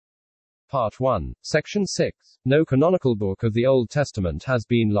Part 1, Section 6. No canonical book of the Old Testament has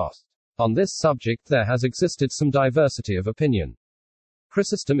been lost. On this subject there has existed some diversity of opinion.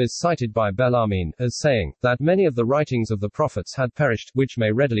 Chrysostom is cited by Bellarmine as saying that many of the writings of the prophets had perished, which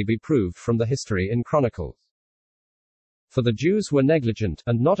may readily be proved from the history in Chronicles. For the Jews were negligent,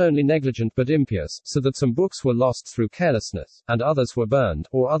 and not only negligent but impious, so that some books were lost through carelessness, and others were burned,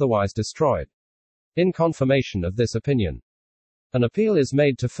 or otherwise destroyed. In confirmation of this opinion, an appeal is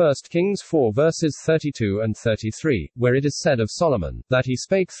made to 1 Kings 4 verses 32 and 33, where it is said of Solomon, that he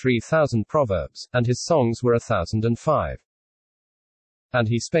spake 3,000 proverbs, and his songs were 1,005. And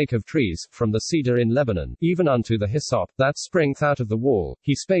he spake of trees, from the cedar in Lebanon, even unto the hyssop, that springeth out of the wall.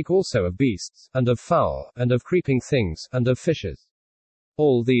 He spake also of beasts, and of fowl, and of creeping things, and of fishes.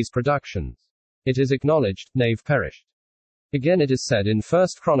 All these productions, it is acknowledged, nave perished. Again it is said in 1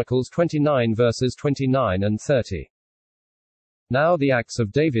 Chronicles 29 verses 29 and 30. Now the acts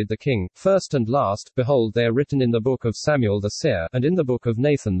of David the king, first and last, behold, they are written in the book of Samuel the seer, and in the book of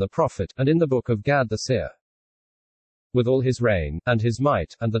Nathan the prophet, and in the book of Gad the seer. With all his reign, and his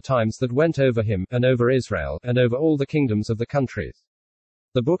might, and the times that went over him, and over Israel, and over all the kingdoms of the countries.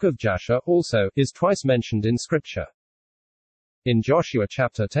 The book of Jasher, also, is twice mentioned in Scripture. In Joshua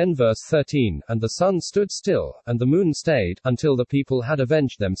chapter 10 verse 13, and the sun stood still, and the moon stayed, until the people had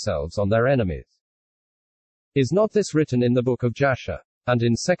avenged themselves on their enemies. Is not this written in the book of Jasher? And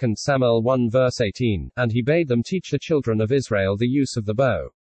in 2 Samuel 1 verse 18, and he bade them teach the children of Israel the use of the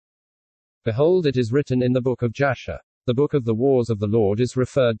bow. Behold, it is written in the book of Jasher. The book of the wars of the Lord is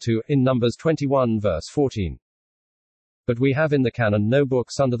referred to, in Numbers 21 verse 14. But we have in the canon no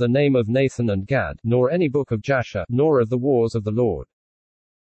books under the name of Nathan and Gad, nor any book of Jasher, nor of the wars of the Lord.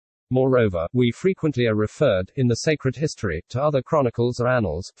 Moreover, we frequently are referred, in the sacred history, to other chronicles or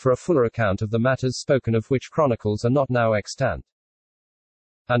annals, for a fuller account of the matters spoken of which chronicles are not now extant.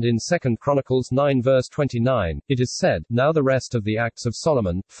 And in 2 Chronicles 9 verse 29, it is said, Now the rest of the acts of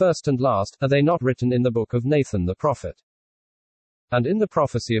Solomon, first and last, are they not written in the book of Nathan the prophet? And in the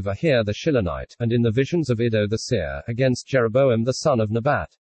prophecy of Ahir the Shilonite, and in the visions of Iddo the seer, against Jeroboam the son of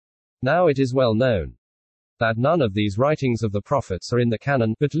Nebat. Now it is well known that none of these writings of the prophets are in the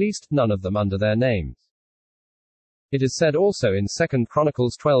canon, at least, none of them under their names. It is said also in 2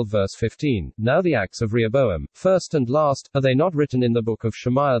 Chronicles 12 verse 15, Now the acts of Rehoboam, first and last, are they not written in the book of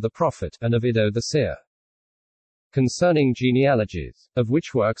Shemaiah the prophet, and of Iddo the seer? Concerning genealogies, of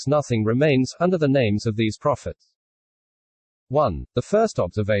which works nothing remains, under the names of these prophets. 1. The first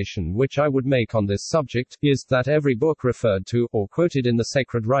observation which I would make on this subject, is, that every book referred to, or quoted in the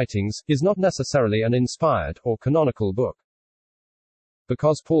sacred writings, is not necessarily an inspired, or canonical book.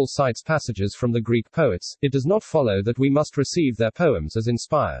 Because Paul cites passages from the Greek poets, it does not follow that we must receive their poems as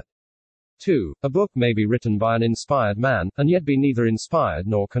inspired. 2. A book may be written by an inspired man, and yet be neither inspired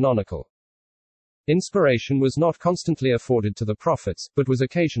nor canonical. Inspiration was not constantly afforded to the prophets, but was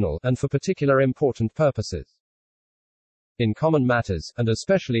occasional, and for particular important purposes. In common matters, and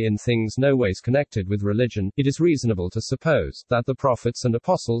especially in things no ways connected with religion, it is reasonable to suppose that the prophets and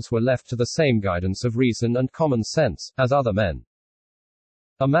apostles were left to the same guidance of reason and common sense, as other men.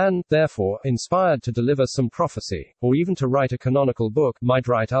 A man, therefore, inspired to deliver some prophecy, or even to write a canonical book, might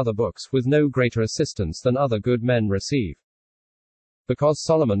write other books with no greater assistance than other good men receive. Because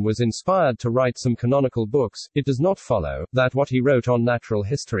Solomon was inspired to write some canonical books, it does not follow that what he wrote on natural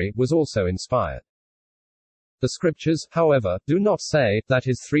history was also inspired. The Scriptures, however, do not say that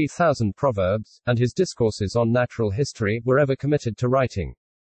his 3,000 proverbs, and his discourses on natural history, were ever committed to writing.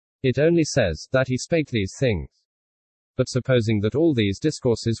 It only says that he spake these things. But supposing that all these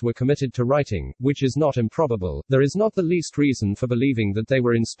discourses were committed to writing, which is not improbable, there is not the least reason for believing that they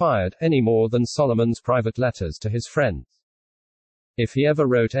were inspired, any more than Solomon's private letters to his friends. If he ever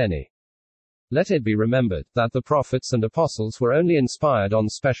wrote any. Let it be remembered, that the prophets and apostles were only inspired on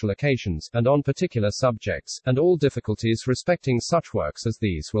special occasions, and on particular subjects, and all difficulties respecting such works as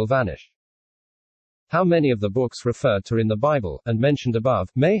these will vanish. How many of the books referred to in the Bible, and mentioned above,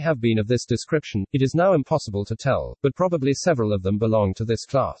 may have been of this description, it is now impossible to tell, but probably several of them belong to this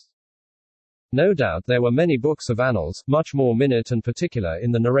class. No doubt there were many books of annals, much more minute and particular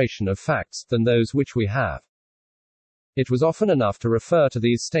in the narration of facts, than those which we have. It was often enough to refer to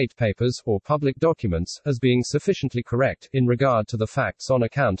these state papers, or public documents, as being sufficiently correct, in regard to the facts on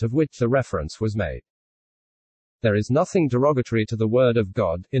account of which the reference was made. There is nothing derogatory to the word of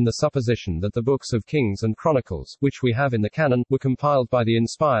God, in the supposition that the books of Kings and Chronicles, which we have in the canon, were compiled by the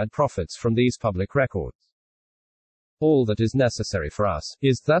inspired prophets from these public records. All that is necessary for us,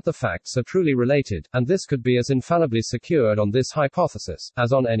 is, that the facts are truly related, and this could be as infallibly secured on this hypothesis,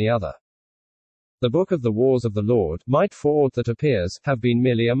 as on any other. The Book of the Wars of the Lord might, for aught that appears, have been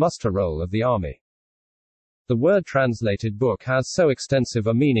merely a muster roll of the army. The word translated book has so extensive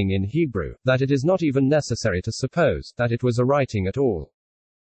a meaning in Hebrew, that it is not even necessary to suppose that it was a writing at all.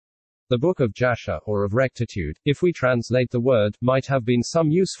 The Book of Jasher, or of Rectitude, if we translate the word, might have been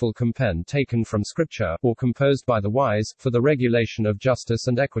some useful compend taken from Scripture, or composed by the wise, for the regulation of justice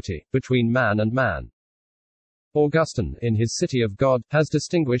and equity, between man and man. Augustine, in his City of God, has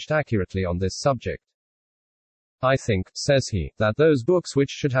distinguished accurately on this subject. I think, says he, that those books which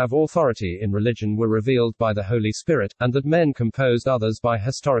should have authority in religion were revealed by the Holy Spirit, and that men composed others by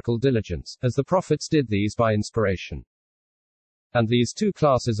historical diligence, as the prophets did these by inspiration. And these two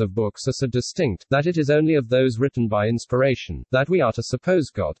classes of books are so distinct, that it is only of those written by inspiration, that we are to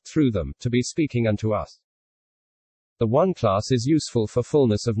suppose God, through them, to be speaking unto us. The one class is useful for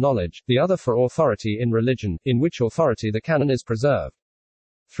fullness of knowledge, the other for authority in religion, in which authority the canon is preserved.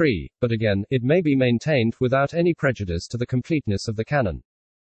 3. But again, it may be maintained, without any prejudice to the completeness of the canon,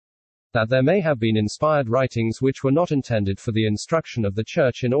 that there may have been inspired writings which were not intended for the instruction of the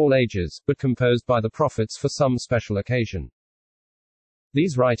Church in all ages, but composed by the prophets for some special occasion.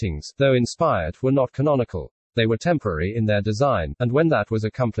 These writings, though inspired, were not canonical. They were temporary in their design, and when that was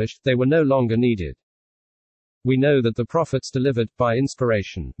accomplished, they were no longer needed. We know that the prophets delivered, by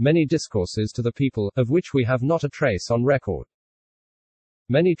inspiration, many discourses to the people, of which we have not a trace on record.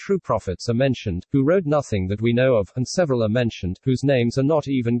 Many true prophets are mentioned, who wrote nothing that we know of, and several are mentioned, whose names are not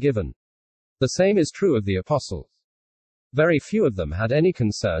even given. The same is true of the apostles. Very few of them had any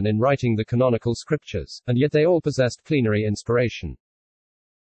concern in writing the canonical scriptures, and yet they all possessed plenary inspiration.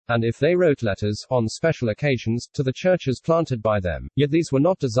 And if they wrote letters, on special occasions, to the churches planted by them, yet these were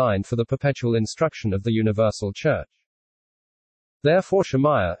not designed for the perpetual instruction of the universal church. Therefore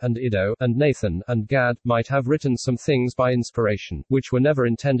Shemaiah, and Iddo, and Nathan, and Gad, might have written some things by inspiration, which were never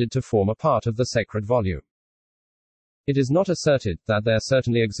intended to form a part of the sacred volume. It is not asserted that there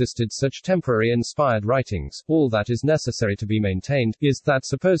certainly existed such temporary inspired writings. All that is necessary to be maintained, is, that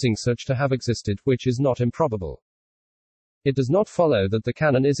supposing such to have existed, which is not improbable, it does not follow that the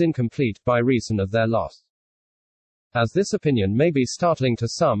canon is incomplete, by reason of their loss. As this opinion may be startling to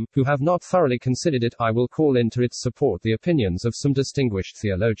some, who have not thoroughly considered it, I will call into its support the opinions of some distinguished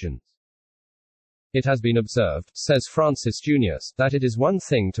theologians. It has been observed, says Francis Junius, that it is one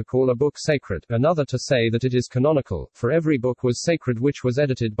thing to call a book sacred, another to say that it is canonical, for every book was sacred which was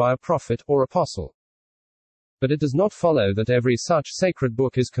edited by a prophet, or apostle. But it does not follow that every such sacred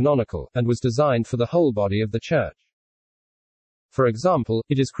book is canonical, and was designed for the whole body of the church. For example,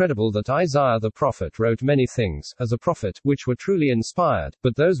 it is credible that Isaiah the prophet wrote many things, as a prophet, which were truly inspired,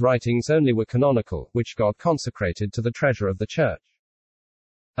 but those writings only were canonical, which God consecrated to the treasure of the church,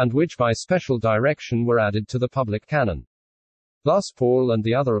 and which by special direction were added to the public canon. Thus Paul and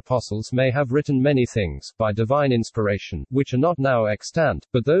the other apostles may have written many things, by divine inspiration, which are not now extant,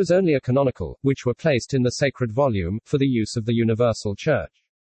 but those only are canonical, which were placed in the sacred volume, for the use of the universal church.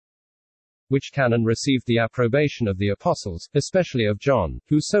 Which canon received the approbation of the apostles, especially of John,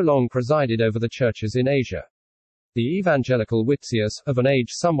 who so long presided over the churches in Asia. The evangelical Whitzius, of an age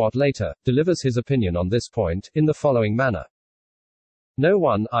somewhat later, delivers his opinion on this point, in the following manner. No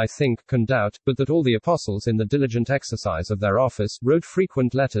one, I think, can doubt, but that all the apostles in the diligent exercise of their office, wrote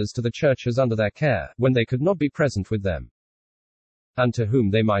frequent letters to the churches under their care, when they could not be present with them, and to whom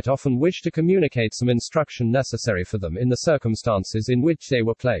they might often wish to communicate some instruction necessary for them in the circumstances in which they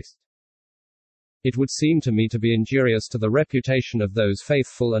were placed. It would seem to me to be injurious to the reputation of those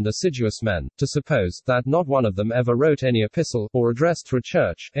faithful and assiduous men, to suppose, that not one of them ever wrote any epistle, or addressed to a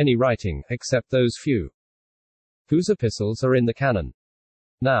church, any writing, except those few whose epistles are in the canon.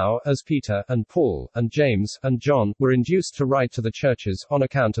 Now, as Peter, and Paul, and James, and John, were induced to write to the churches, on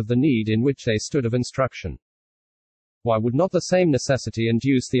account of the need in which they stood of instruction, why would not the same necessity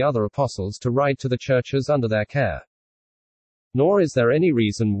induce the other apostles to write to the churches under their care? Nor is there any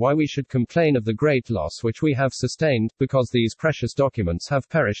reason why we should complain of the great loss which we have sustained, because these precious documents have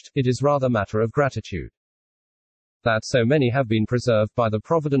perished. It is rather matter of gratitude that so many have been preserved by the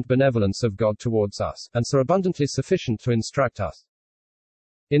provident benevolence of God towards us, and so abundantly sufficient to instruct us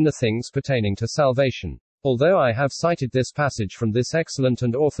in the things pertaining to salvation. Although I have cited this passage from this excellent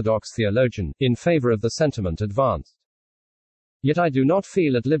and orthodox theologian, in favor of the sentiment advanced, yet I do not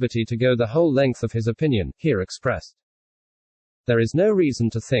feel at liberty to go the whole length of his opinion, here expressed. There is no reason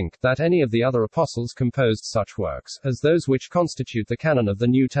to think that any of the other apostles composed such works as those which constitute the canon of the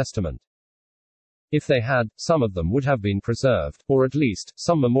New Testament. If they had, some of them would have been preserved, or at least,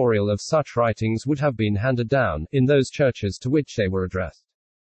 some memorial of such writings would have been handed down, in those churches to which they were addressed.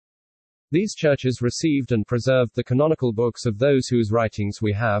 These churches received and preserved the canonical books of those whose writings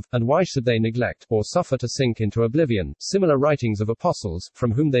we have, and why should they neglect, or suffer to sink into oblivion, similar writings of apostles,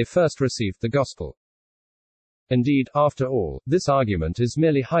 from whom they first received the gospel? Indeed, after all, this argument is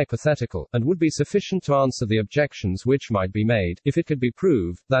merely hypothetical, and would be sufficient to answer the objections which might be made, if it could be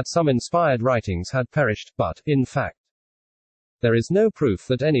proved, that some inspired writings had perished, but, in fact, there is no proof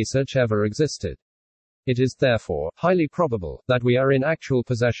that any such ever existed. It is, therefore, highly probable, that we are in actual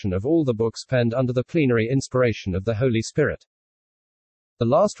possession of all the books penned under the plenary inspiration of the Holy Spirit. The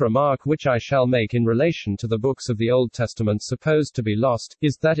last remark which I shall make in relation to the books of the Old Testament supposed to be lost,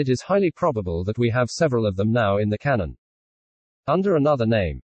 is that it is highly probable that we have several of them now in the canon. Under another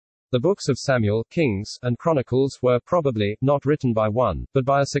name. The books of Samuel, Kings, and Chronicles were probably not written by one, but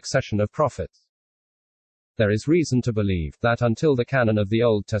by a succession of prophets. There is reason to believe that until the canon of the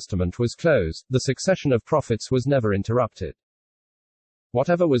Old Testament was closed, the succession of prophets was never interrupted.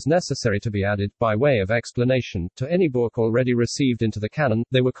 Whatever was necessary to be added, by way of explanation, to any book already received into the canon,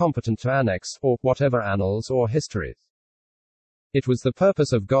 they were competent to annex, or whatever annals or histories it was the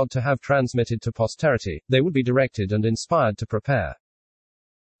purpose of God to have transmitted to posterity, they would be directed and inspired to prepare.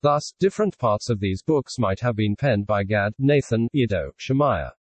 Thus, different parts of these books might have been penned by Gad, Nathan, Iddo,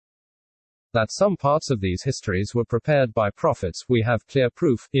 Shemaiah. That some parts of these histories were prepared by prophets, we have clear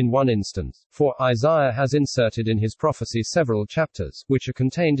proof, in one instance, for Isaiah has inserted in his prophecy several chapters, which are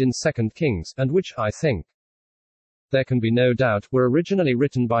contained in 2 Kings, and which, I think, there can be no doubt, were originally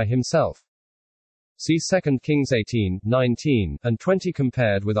written by himself. See 2 Kings 18, 19, and 20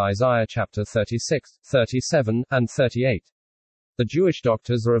 compared with Isaiah chapter 36, 37, and 38. The Jewish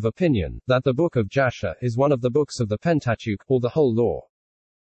doctors are of opinion, that the book of Jasher is one of the books of the Pentateuch, or the whole law.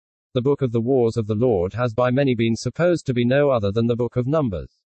 The book of the wars of the Lord has by many been supposed to be no other than the book of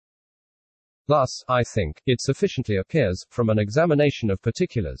Numbers. Thus, I think, it sufficiently appears, from an examination of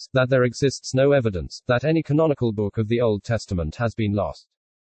particulars, that there exists no evidence that any canonical book of the Old Testament has been lost.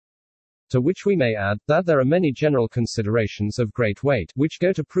 To which we may add, that there are many general considerations of great weight, which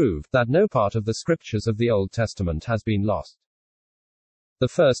go to prove that no part of the scriptures of the Old Testament has been lost. The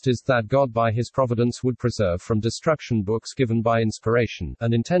first is that God by his providence would preserve from destruction books given by inspiration,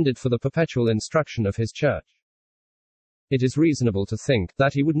 and intended for the perpetual instruction of his church. It is reasonable to think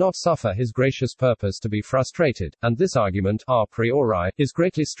that he would not suffer his gracious purpose to be frustrated, and this argument, a priori, is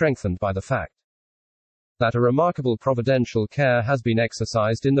greatly strengthened by the fact that a remarkable providential care has been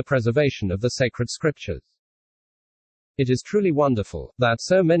exercised in the preservation of the sacred scriptures. It is truly wonderful that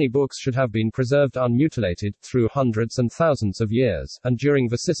so many books should have been preserved unmutilated, through hundreds and thousands of years, and during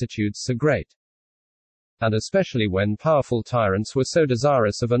vicissitudes so great. And especially when powerful tyrants were so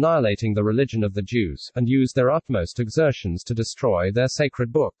desirous of annihilating the religion of the Jews, and used their utmost exertions to destroy their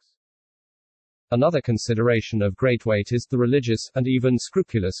sacred books. Another consideration of great weight is the religious, and even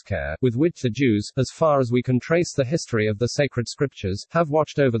scrupulous care, with which the Jews, as far as we can trace the history of the sacred scriptures, have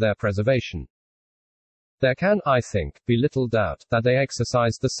watched over their preservation. There can, I think, be little doubt that they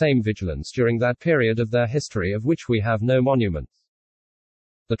exercised the same vigilance during that period of their history of which we have no monuments.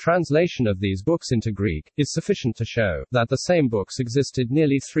 The translation of these books into Greek is sufficient to show that the same books existed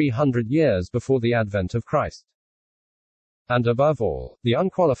nearly 300 years before the advent of Christ. And above all, the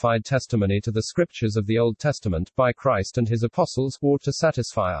unqualified testimony to the scriptures of the Old Testament, by Christ and his apostles, ought to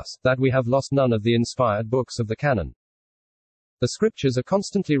satisfy us that we have lost none of the inspired books of the canon. The scriptures are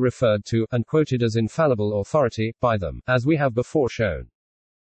constantly referred to, and quoted as infallible authority, by them, as we have before shown.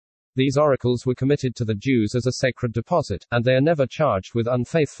 These oracles were committed to the Jews as a sacred deposit, and they are never charged with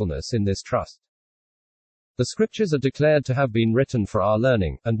unfaithfulness in this trust. The scriptures are declared to have been written for our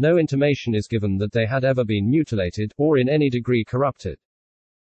learning, and no intimation is given that they had ever been mutilated, or in any degree corrupted.